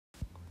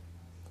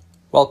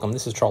Welcome,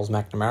 this is Charles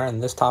McNamara,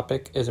 and this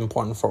topic is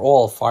important for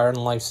all fire and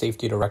life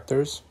safety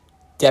directors,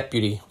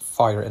 deputy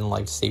fire and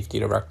life safety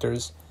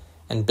directors,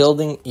 and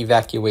building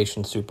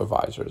evacuation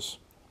supervisors,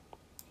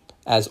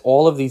 as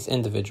all of these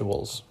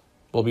individuals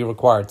will be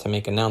required to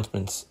make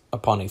announcements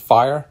upon a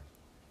fire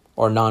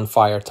or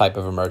non-fire type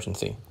of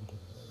emergency.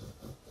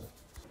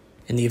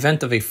 In the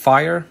event of a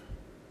fire,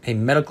 a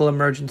medical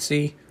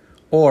emergency,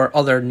 or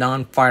other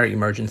non-fire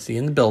emergency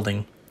in the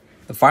building,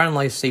 the fire and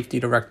life safety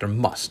director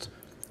must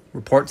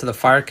report to the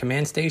fire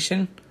command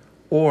station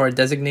or a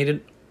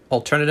designated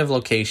alternative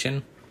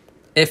location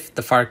if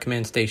the fire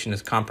command station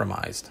is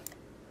compromised.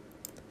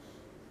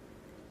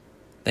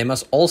 They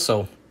must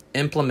also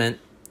implement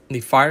the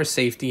fire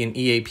safety and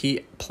EAP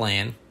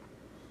plan.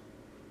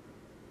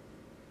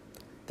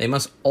 They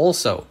must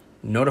also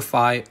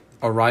notify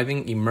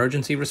arriving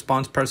emergency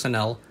response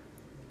personnel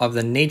of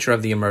the nature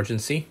of the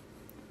emergency.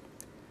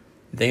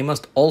 They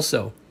must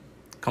also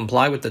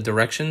comply with the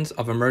directions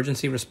of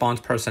emergency response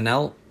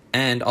personnel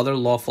and other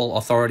lawful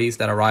authorities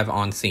that arrive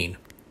on scene.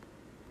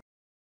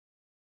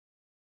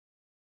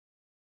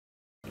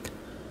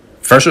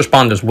 First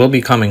responders will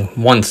be coming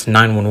once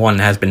 911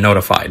 has been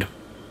notified.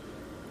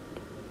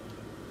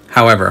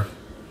 However,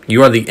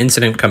 you are the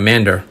incident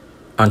commander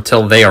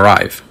until they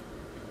arrive.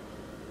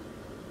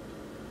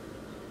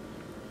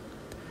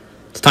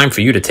 It's time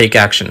for you to take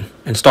action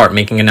and start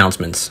making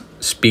announcements.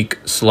 Speak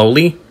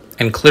slowly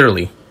and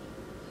clearly.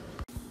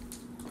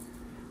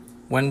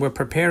 When we're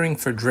preparing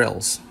for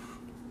drills,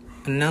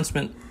 an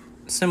announcement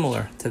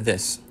similar to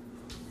this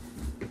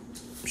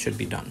should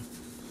be done.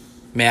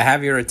 May I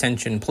have your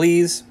attention,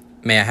 please?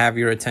 May I have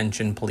your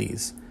attention,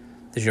 please?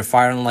 This is your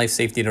Fire and Life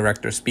Safety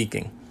Director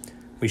speaking.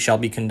 We shall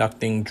be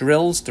conducting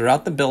drills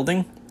throughout the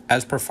building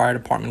as per Fire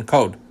Department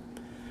code.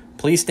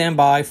 Please stand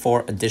by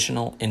for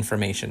additional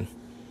information.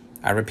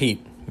 I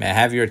repeat, may I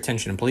have your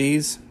attention,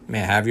 please?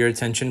 May I have your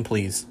attention,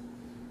 please?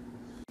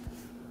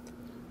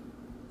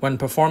 When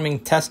performing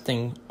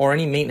testing or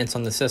any maintenance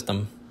on the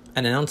system,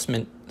 an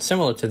announcement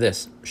similar to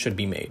this should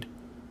be made.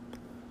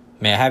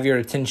 May I have your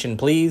attention,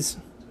 please?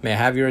 May I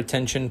have your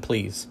attention,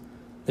 please?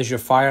 This is your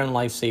Fire and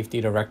Life Safety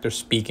Director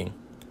speaking.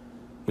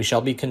 We shall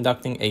be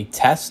conducting a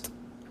test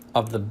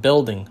of the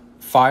building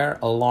fire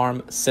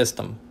alarm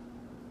system.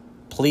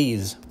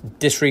 Please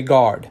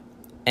disregard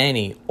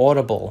any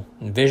audible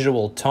and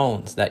visual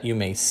tones that you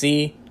may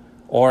see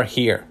or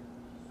hear.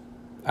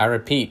 I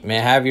repeat, may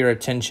I have your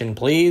attention,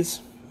 please?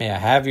 May I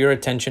have your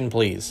attention,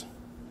 please?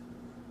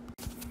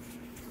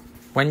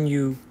 When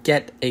you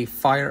get a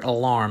fire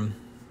alarm,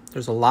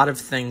 there's a lot of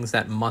things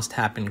that must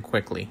happen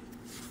quickly.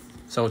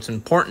 So it's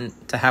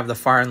important to have the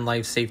fire and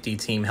life safety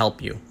team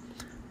help you.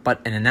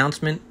 But an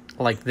announcement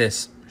like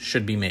this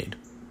should be made.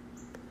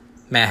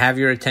 May I have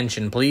your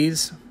attention,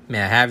 please? May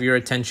I have your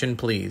attention,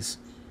 please?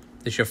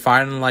 This is your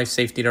Fire and Life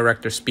Safety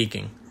Director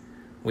speaking.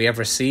 We have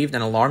received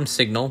an alarm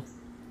signal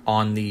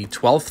on the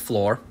 12th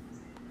floor.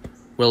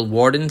 Will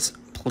wardens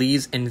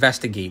please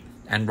investigate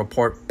and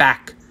report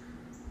back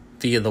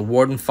via the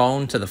warden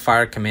phone to the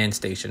fire command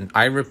station?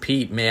 I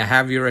repeat, may I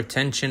have your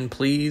attention,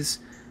 please?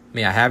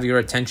 May I have your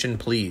attention,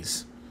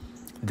 please?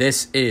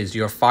 This is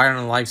your Fire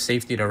and Life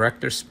Safety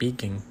Director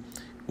speaking.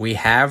 We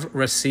have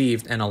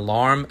received an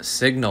alarm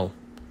signal.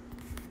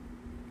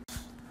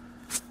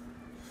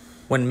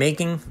 When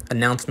making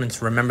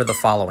announcements, remember the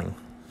following: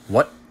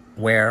 what,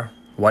 where,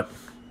 what,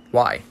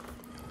 why.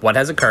 What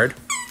has occurred,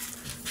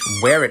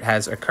 where it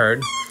has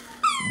occurred,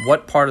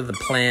 what part of the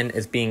plan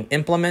is being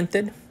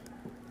implemented,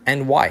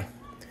 and why.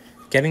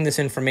 Getting this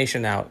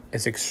information out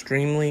is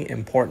extremely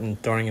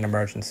important during an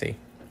emergency.